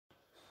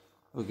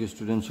Okay,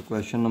 students, so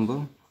question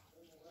number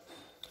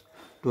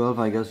 12,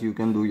 I guess you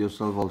can do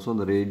yourself also.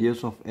 The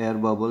radius of air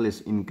bubble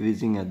is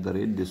increasing at the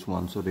rate this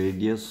one. So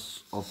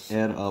radius of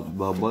air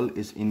bubble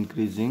is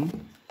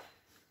increasing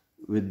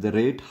with the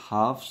rate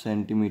half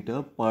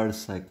centimeter per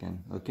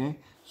second. Okay,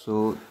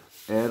 so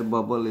air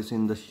bubble is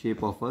in the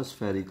shape of a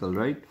spherical,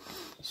 right?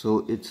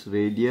 So its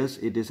radius,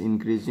 it is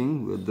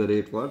increasing with the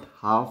rate what?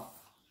 Half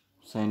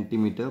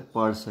centimeter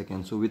per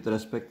second. So with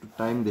respect to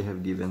time they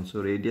have given,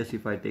 so radius,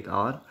 if I take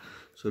r,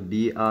 so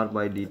dr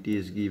by dt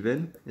is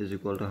given is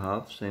equal to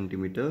half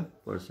centimeter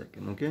per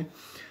second. Okay,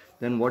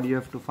 then what you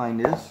have to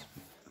find is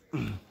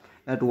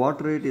at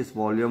what rate is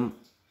volume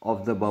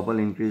of the bubble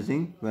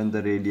increasing when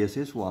the radius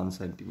is 1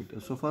 centimeter.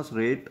 So first,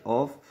 rate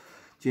of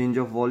change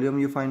of volume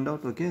you find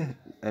out. Okay,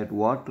 at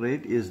what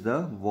rate is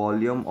the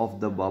volume of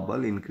the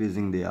bubble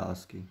increasing, they are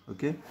asking.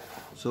 Okay,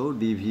 so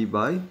dv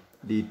by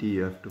dt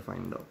you have to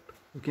find out.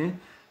 Okay,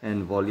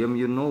 and volume,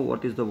 you know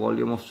what is the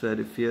volume of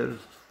sphere.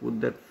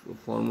 Put that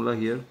formula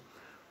here,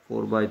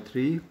 4 by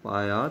 3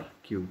 pi r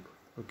cube.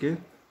 Okay,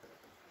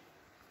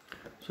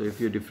 so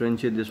if you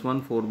differentiate this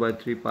one, 4 by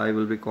 3 pi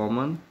will be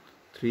common,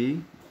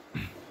 3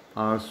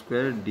 r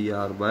square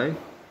dr by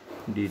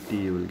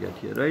dt you will get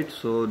here, right?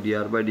 So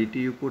dr by dt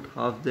you put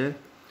half there,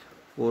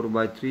 4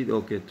 by 3,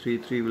 okay,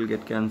 3 will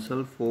get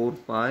cancelled, 4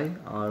 pi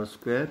r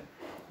square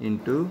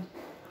into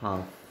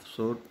half,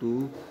 so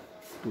 2,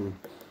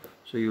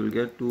 so you will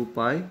get 2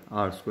 pi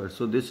r square.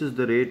 So this is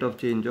the rate of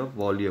change of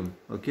volume.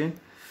 Okay,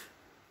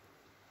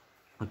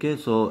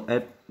 so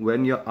at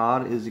when your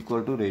r is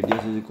equal to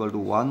radius is equal to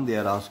 1, they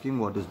are asking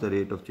what is the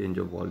rate of change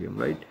of volume,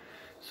 right?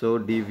 So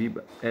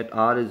dv at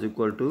r is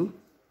equal to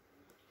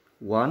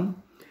 1,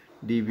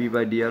 dv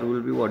by dr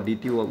will be what?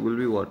 Dt will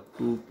be what?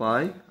 2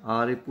 pi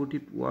r, I put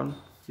it 1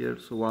 here,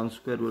 so 1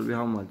 square will be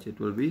how much? It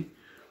will be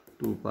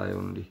 2 pi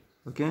only.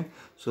 Okay,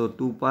 so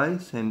 2 pi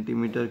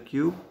centimeter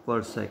cube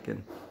per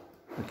second.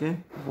 Okay,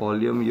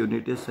 volume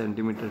unit is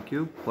centimeter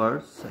cube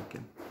per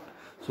second.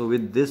 So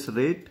with this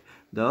rate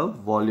the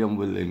volume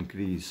will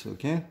increase.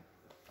 Okay,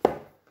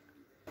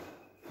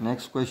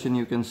 next question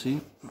you can see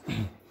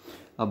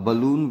a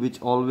balloon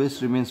which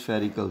always remains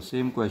spherical,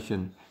 same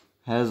question,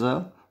 has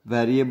a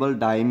variable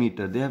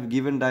diameter. They have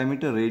given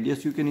diameter.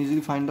 Radius you can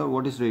easily find out.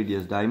 What is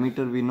radius?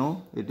 Diameter we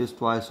know it is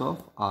twice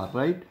of r,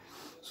 right?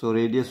 So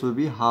radius will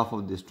be half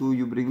of this. 2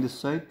 you bring this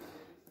side,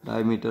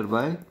 diameter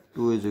by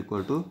 2 is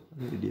equal to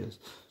radius.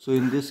 So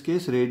in this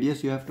case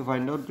radius you have to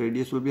find out.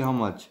 Radius will be how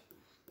much?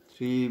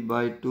 3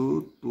 by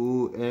 2,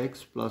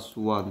 2x plus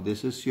 1.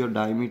 This is your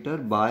diameter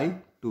by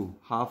 2.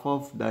 Half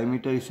of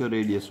diameter is your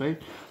radius, right?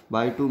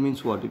 By 2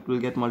 means what? It will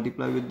get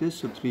multiplied with this,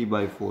 so 3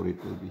 by 4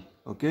 it will be.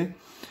 Okay,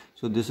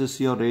 so this is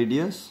your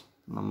radius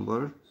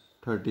number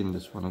 13,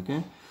 this one.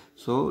 Okay,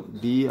 so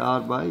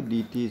dr by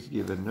dt is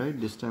given, right?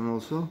 This time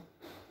also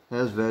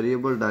has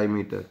variable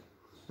diameter.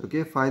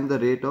 Okay, find the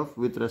rate of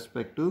with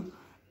respect to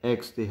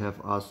x, they have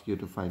asked you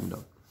to find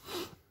out.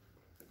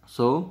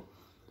 So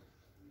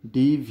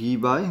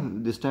dv by,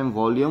 this time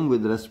volume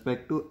with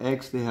respect to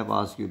x they have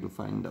asked you to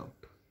find out.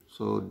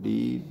 So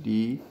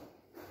dx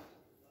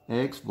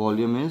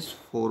volume is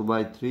 4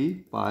 by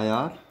 3 pi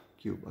r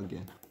cube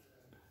again.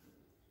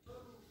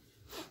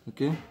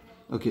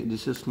 Okay,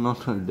 this is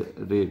not a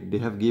rate, they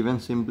have given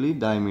simply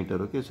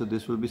diameter. Okay, so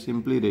this will be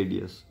simply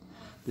radius,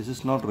 this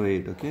is not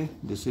rate. Okay,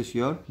 this is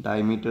your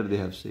diameter, they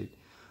have said.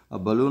 A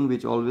balloon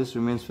which always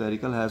remains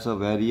spherical has a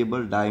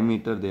variable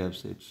diameter, they have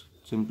said.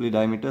 Simply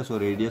diameter, so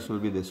radius will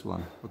be this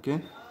one.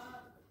 Okay,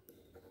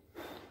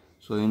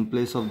 so in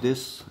place of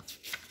this,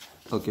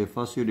 okay,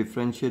 first you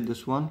differentiate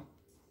this one,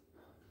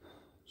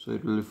 so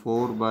it will be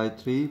 4 by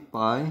 3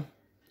 pi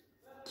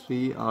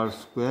 3 r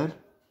square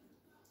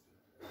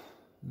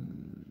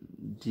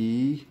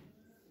d,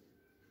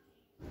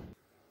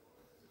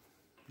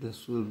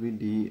 this will be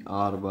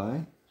dr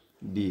by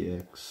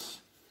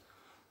dx,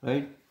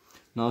 right?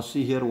 Now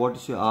see here, what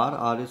is your r?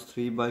 R is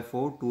 3 by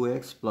 4,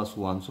 2x plus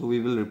 1. So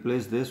we will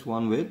replace this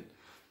one with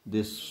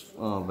this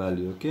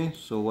value. Okay,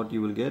 so what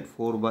you will get?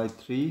 4 by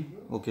 3.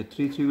 Okay,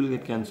 3 will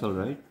get cancelled,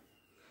 right?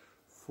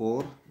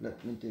 4,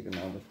 let me take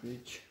another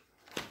page.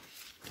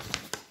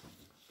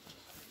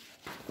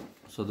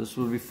 So this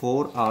will be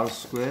 4 r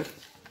square,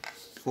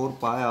 4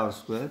 pi r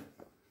square,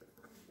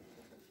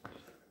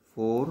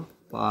 4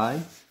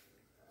 pi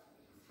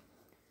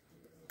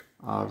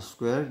r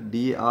square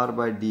dr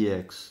by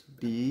dx,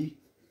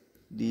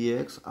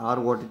 dx r,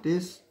 what it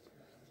is?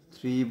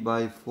 3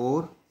 by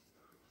 4,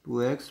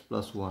 2x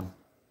plus 1.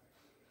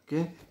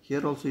 Okay,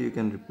 here also you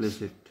can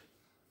replace it.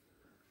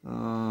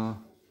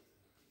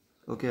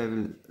 Okay, I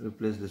will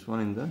replace this one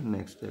in the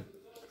next step.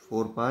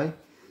 4 pi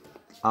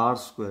r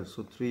square,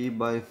 so 3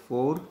 by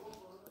 4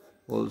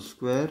 whole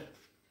square.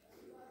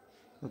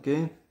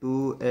 Okay,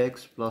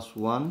 2x plus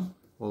 1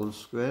 whole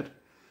square.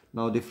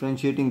 Now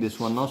differentiating this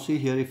one. Now see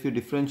here, if you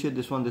differentiate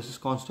this one, this is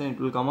constant, it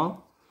will come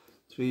out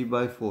 3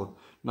 by 4.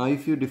 Now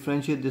if you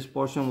differentiate this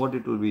portion, what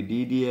it will be?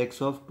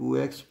 ddx of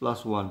 2x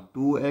plus 1.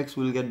 2x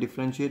will get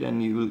differentiated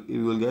and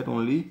you will get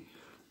only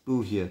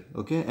 2 here.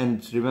 Okay,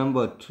 and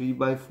remember 3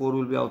 by 4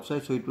 will be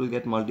outside, so it will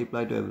get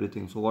multiplied to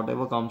everything. So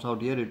whatever comes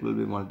out here, it will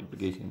be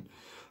multiplication.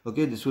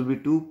 Okay, this will be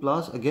 2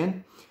 plus,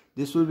 again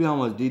this will be how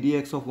much?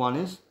 ddx of 1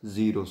 is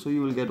 0, so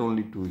you will get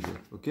only 2 here.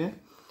 Okay,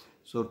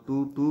 so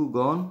 2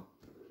 gone.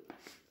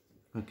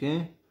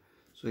 Okay,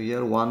 so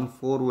here 1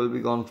 4 will be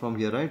gone from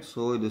here, right?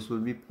 So this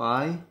will be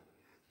pi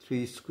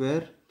 3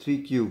 square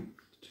 3 cube,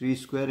 3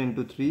 square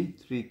into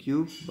 3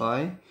 cube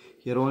by,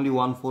 here only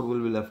 1 4 will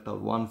be left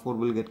out. 1 4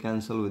 will get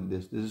cancelled with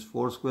this. This is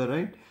 4 square,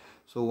 right?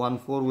 So 1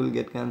 4 will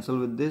get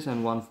cancelled with this,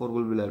 and 1 4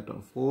 will be left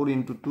out. 4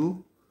 into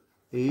 2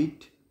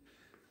 8,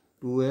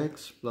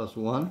 2x plus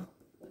 1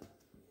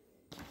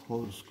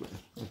 whole square.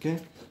 Okay,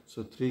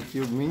 so 3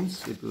 cube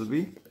means it will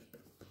be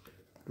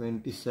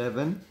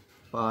 27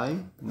 pi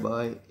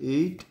by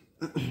 8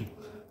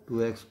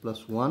 2x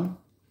plus 1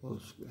 whole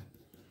square.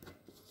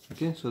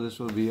 Okay, so this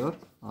will be your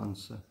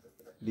answer,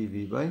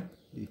 dv by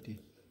dt.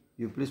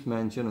 You please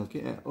mention.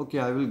 Okay,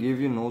 I will give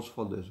you notes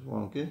for this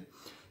one. Okay,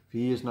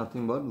 v is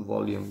nothing but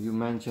volume. You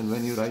mention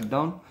when you write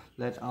down,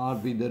 let r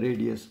be the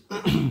radius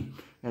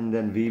and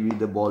then v be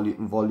the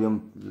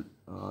volume.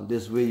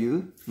 This way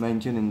you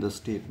mention in the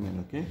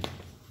statement. Okay,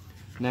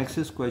 next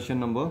is question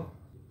number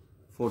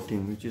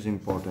 14, which is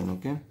important.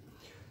 Okay,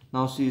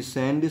 now see,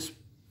 sand is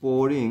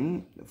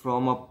pouring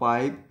from a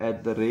pipe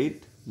at the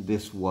rate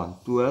this one,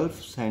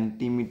 12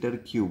 centimeter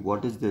cube.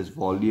 What is this?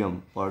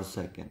 Volume per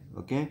second.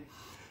 Okay,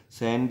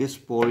 sand is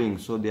pouring,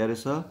 so there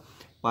is a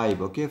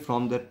pipe. Okay,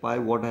 from that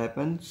pipe what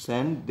happened?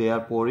 Sand they are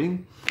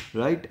pouring,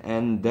 right?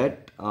 And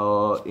that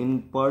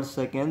in per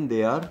second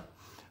they are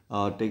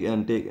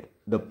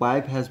the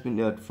pipe has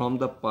been from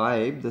the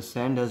pipe the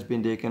sand has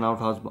been taken out.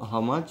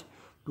 How much?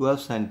 12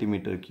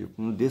 centimeter cube.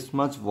 This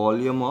much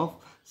volume of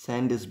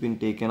sand has been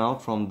taken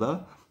out from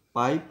the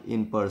pipe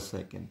in per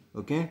second.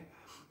 Okay,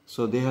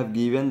 so they have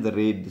given the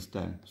rate this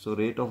time. So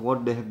rate of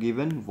what they have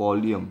given?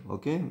 Volume.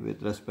 Okay,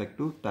 with respect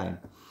to time.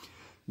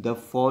 The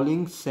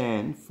falling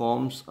sand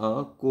forms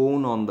a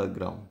cone on the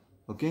ground.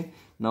 Okay,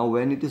 now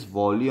when it is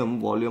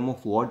volume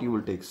of what you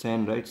will take?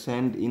 Sand, right?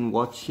 Sand in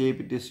what shape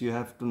it is, you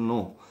have to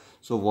know.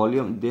 So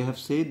volume, they have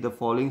said the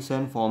falling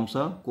sand forms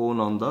a cone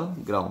on the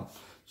ground.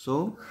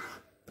 So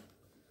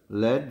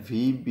let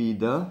V be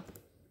the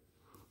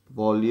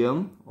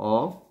volume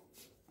of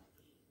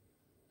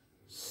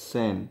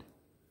sand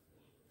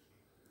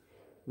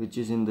which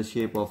is in the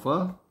shape of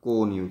a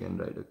cone, you can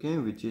write. Okay,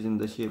 which is in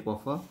the shape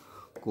of a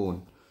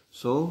cone.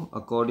 So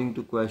according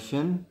to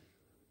question,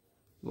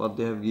 what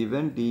they have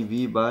given,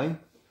 dv by,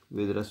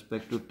 with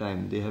respect to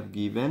time, they have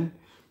given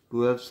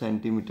 12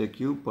 centimeter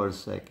cube per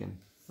second.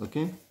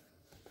 Okay,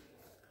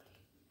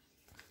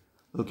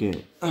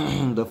 okay.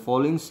 The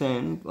falling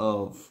sand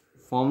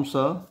forms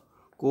a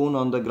cone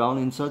on the ground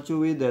in such a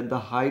way that the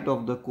height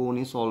of the cone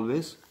is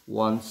always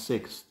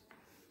 1/6.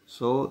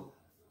 So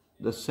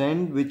the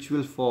sand which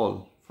will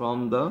fall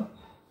from the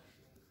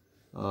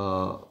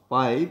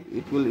pipe,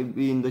 it will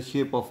be in the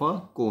shape of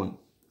a cone.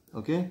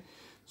 Okay,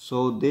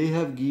 so they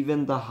have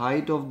given the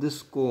height of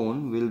this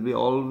cone will be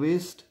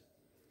always,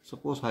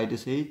 suppose height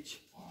is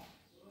h,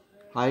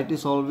 height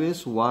is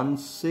always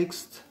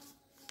 1/6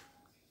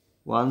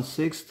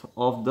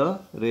 of the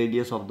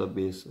radius of the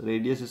base.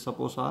 Radius is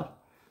suppose r,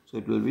 so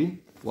it will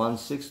be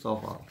 1/6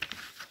 of r.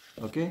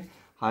 Okay,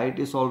 height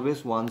is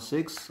always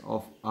 1/6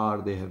 of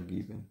r they have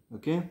given.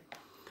 Okay.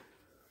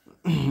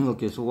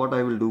 Okay, so what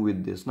I will do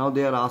with this, now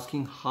they are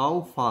asking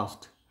how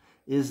fast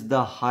is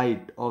the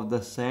height of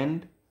the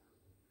sand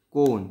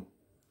cone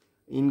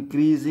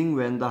increasing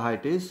when the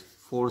height is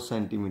 4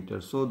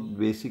 centimeters. So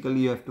basically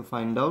you have to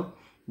find out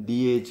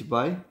dh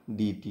by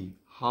dt,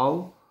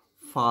 how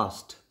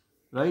fast,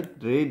 right?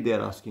 Rate they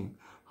are asking,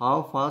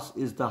 how fast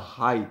is the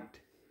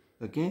height,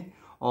 okay,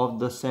 of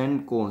the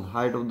sand cone,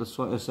 height of the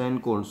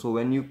sand cone. So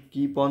when you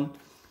keep on,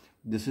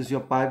 this is your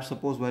pipe,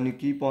 suppose when you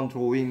keep on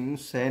throwing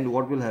sand,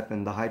 what will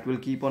happen? The height will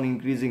keep on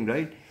increasing,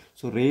 right?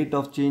 So rate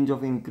of change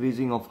of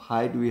increasing of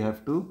height we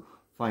have to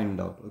find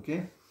out.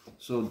 Okay,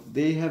 so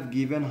they have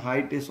given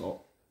height is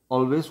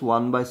always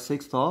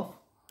 1/6 of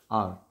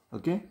r.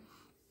 Okay,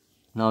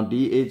 now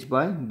dh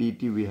by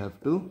dt we have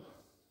to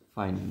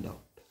find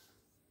out.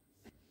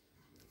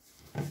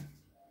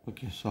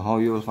 Okay, so how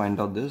you will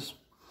find out this?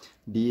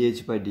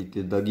 dh by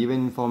dt, the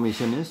given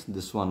information is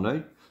this one,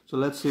 right? So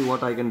let's see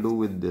what I can do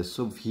with this.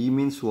 So V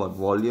means what?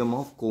 Volume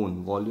of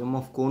cone. Volume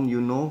of cone, you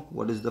know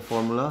what is the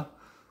formula?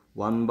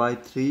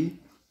 1/3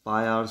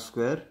 pi r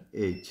square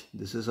h.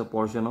 This is a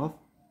portion of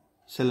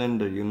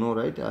cylinder, you know,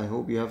 right? I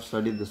hope you have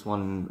studied this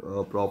one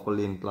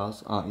properly in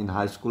class, in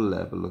high school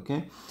level.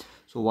 Okay,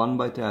 so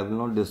 1/3, I will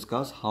not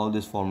discuss how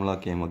this formula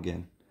came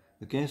again.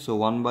 Okay, so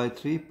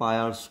 1/3 pi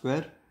r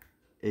square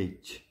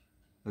h.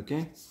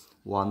 Okay,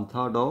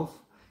 1/3 of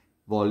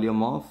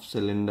volume of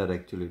cylinder,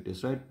 actually it is,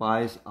 right? Pi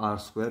is r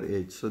square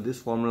h. So this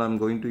formula I'm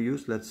going to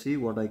use. Let's see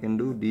what I can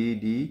do.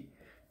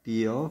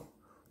 dt of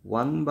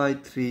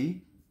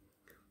 1/3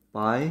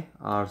 pi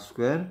r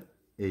square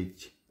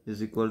h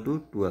is equal to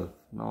 12.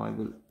 Now I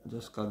will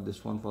just cut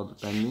this one for the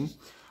timing.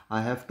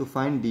 I have to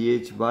find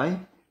dh by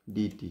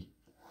dt.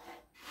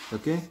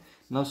 Okay,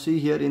 now see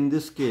here in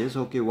this case,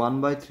 okay,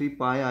 1 by 3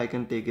 pi I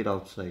can take it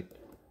outside.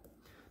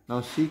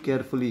 Now see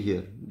carefully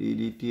here,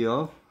 ddt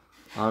of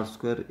r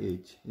square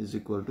h is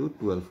equal to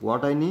 12.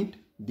 What I need?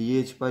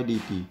 dh by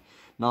dt.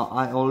 Now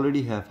I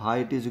already have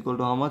height is equal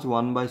to how much?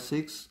 1 by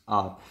 6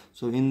 r.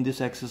 So in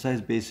this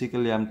exercise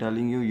basically I'm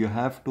telling you, you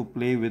have to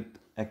play with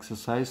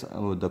exercise,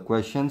 the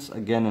questions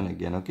again and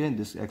again. Okay,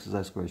 this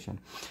exercise question,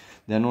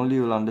 then only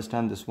you will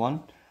understand this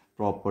one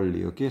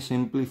properly. Okay,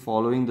 simply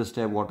following the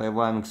step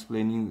whatever I'm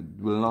explaining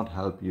will not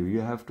help you. You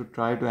have to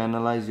try to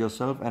analyze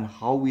yourself and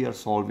how we are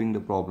solving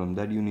the problem,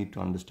 that you need to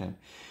understand.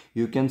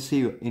 You can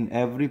see in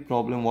every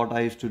problem what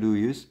I used to do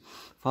is,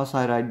 first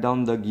I write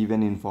down the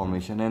given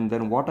information, and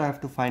then what I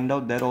have to find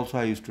out, that also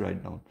I used to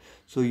write down.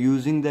 So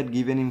using that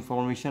given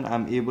information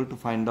I'm able to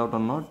find out or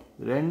not.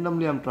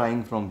 Randomly I'm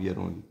trying from here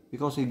only,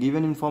 because the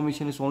given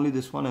information is only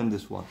this one and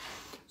this one.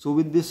 So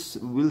with this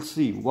we'll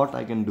see what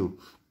I can do.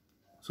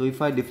 So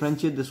if I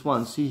differentiate this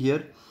one, see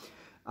here,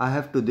 I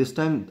have to, this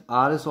time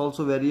r is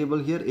also variable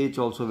here, h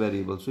also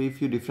variable. So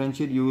if you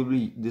differentiate, you will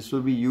be, this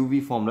will be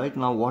uv form, right?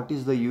 Now what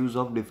is the use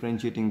of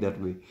differentiating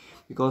that way?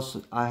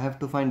 Because I have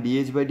to find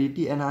dh by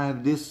dt and I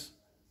have this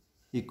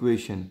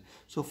equation.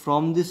 So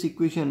from this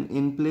equation,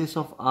 in place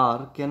of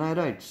r, can I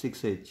write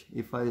 6h?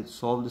 If I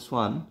solve this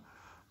one,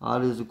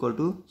 r is equal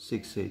to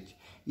 6h.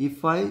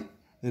 If I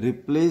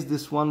replace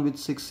this one with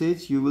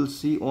 6h, you will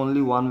see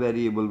only one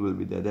variable will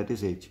be there, that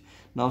is h.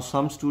 Now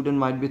some student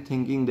might be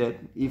thinking that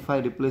if I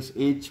replace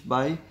h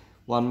by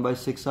 1 by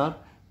 6r,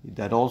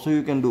 that also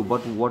you can do,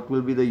 but what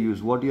will be the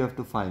use? What you have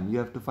to find? You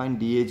have to find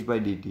dh by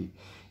dt.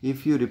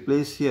 If you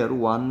replace here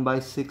 1 by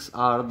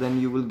 6r, then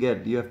you will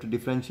get, you have to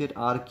differentiate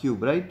r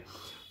cube, right?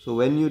 So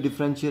when you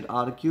differentiate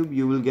r cube,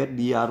 you will get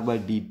dr by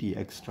dt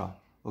extra.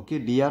 Okay,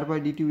 dr by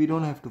dt we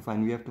don't have to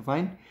find, we have to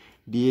find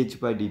dh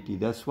by dt.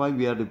 That's why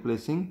we are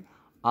replacing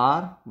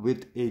r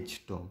with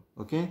h term.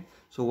 Okay,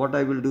 so what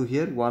I will do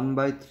here, 1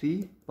 by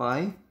 3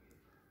 pi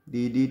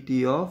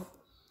ddt of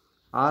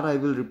r I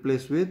will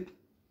replace with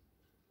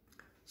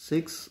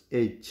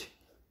 6h.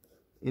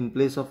 In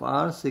place of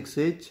r,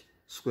 6h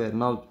square.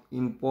 Now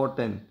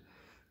important,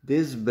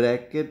 this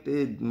bracket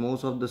is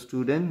most of the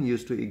student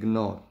used to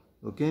ignore.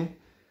 Okay,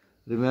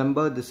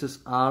 remember this is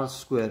r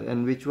square,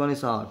 and which one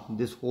is r?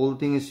 This whole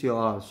thing is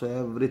your r, so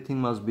everything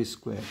must be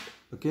squared,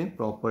 okay,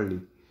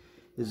 properly,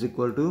 is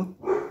equal to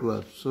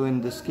 12. So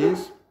in this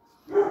case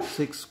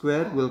 6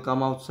 square will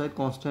come outside,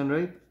 constant,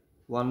 right?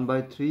 1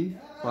 by 3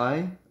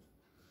 pi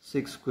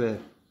 6 square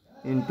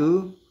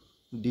into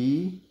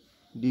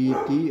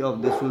dt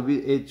of this will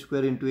be h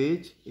square into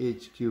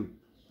h cube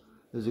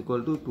is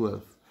equal to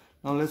 12.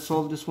 Now let's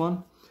solve this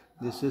one.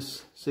 This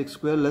is 6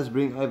 square. Let's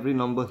bring every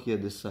number here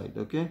this side.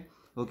 Okay,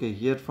 okay,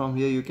 here from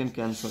here you can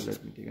cancel.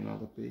 Let me take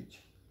another page.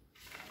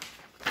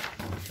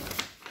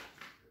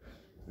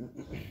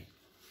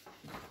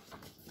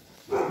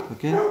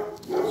 Okay,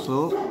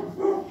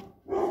 so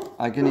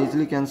I can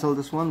easily cancel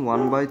this one.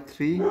 1 by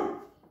 3,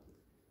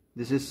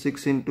 this is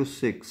 6 into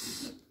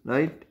 6,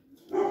 right?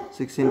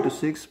 6 into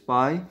 6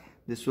 pi,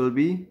 this will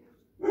be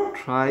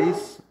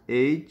thrice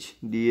h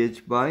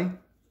dh by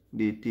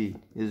dt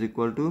is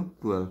equal to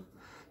 12.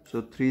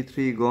 So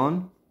 3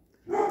 gone,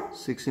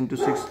 6 into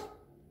 6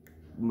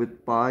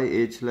 with pi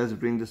h, let's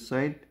bring this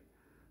side.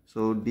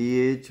 So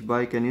dh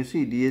by, can you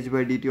see, dh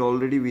by dt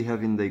already we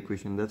have in the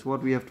equation. That's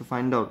what we have to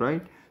find out,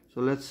 right? So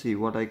let's see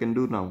what I can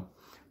do now.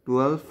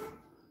 12,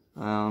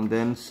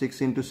 then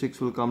 6 into 6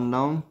 will come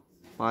down,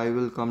 pi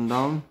will come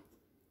down,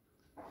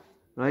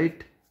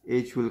 right?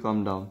 H will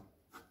come down.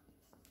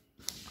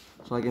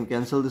 So I can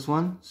cancel this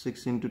one.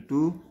 6 into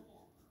 2,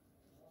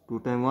 2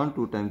 times 1,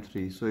 2 times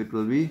 3. So it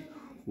will be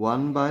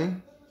 1 by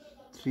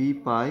 3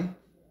 pi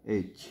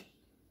h.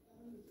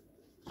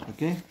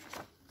 Okay,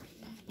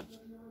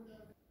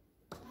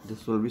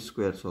 this will be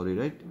square, sorry,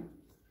 right?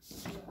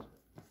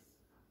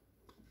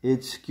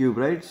 H cube,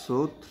 right?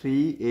 So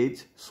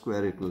 3h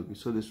square it will be.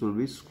 So this will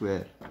be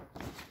square,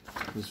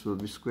 this will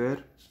be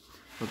square.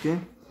 Okay,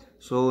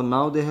 so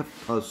now they have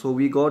so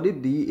we got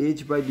it,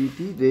 dh by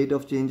dt, rate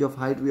of change of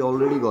height, we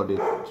already got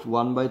it. It's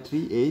 1 by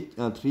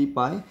 3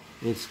 pi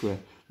h square.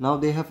 Now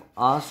they have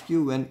asked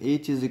you when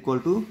h is equal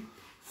to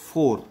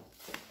 4.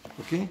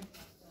 Okay,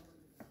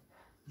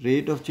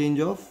 rate of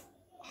change of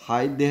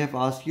height, they have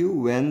asked you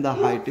when the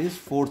height is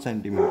 4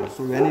 centimeter.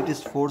 So when it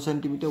is 4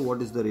 centimeter, what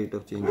is the rate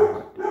of change of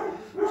height?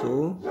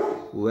 So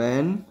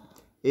when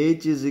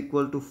h is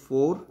equal to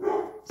 4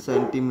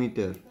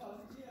 centimeter,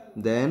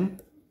 then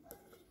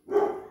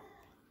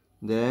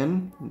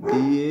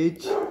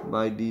dh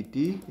by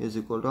dt is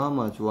equal to how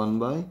much? 1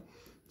 by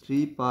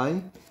 3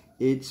 pi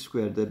h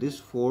square, that is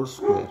 4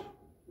 square.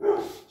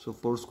 So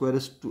 4 square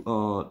is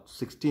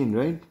 16,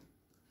 right?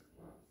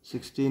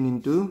 16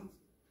 into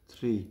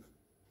 3,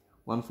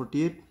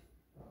 148.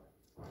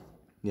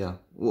 Yeah,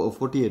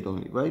 48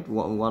 only, right?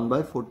 1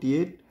 by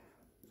 48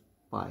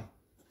 pi.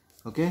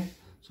 Okay,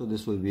 so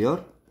this will be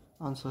your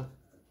answer.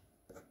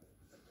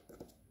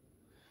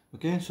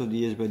 Okay, so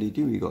dh by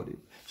dt we got it.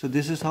 So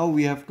this is how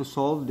we have to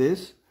solve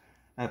this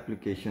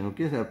application.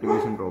 Okay, so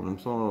application problem.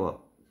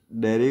 So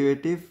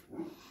derivative,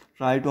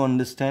 try to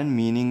understand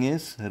meaning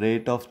is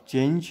rate of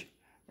change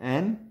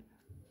and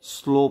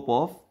slope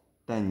of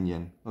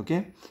tangent.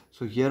 Okay,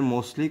 so here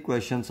mostly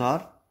questions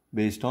are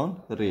based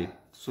on rate.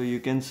 So you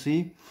can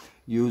see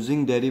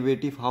using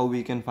derivative how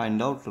we can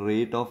find out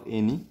rate of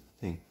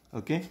anything.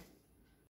 Okay.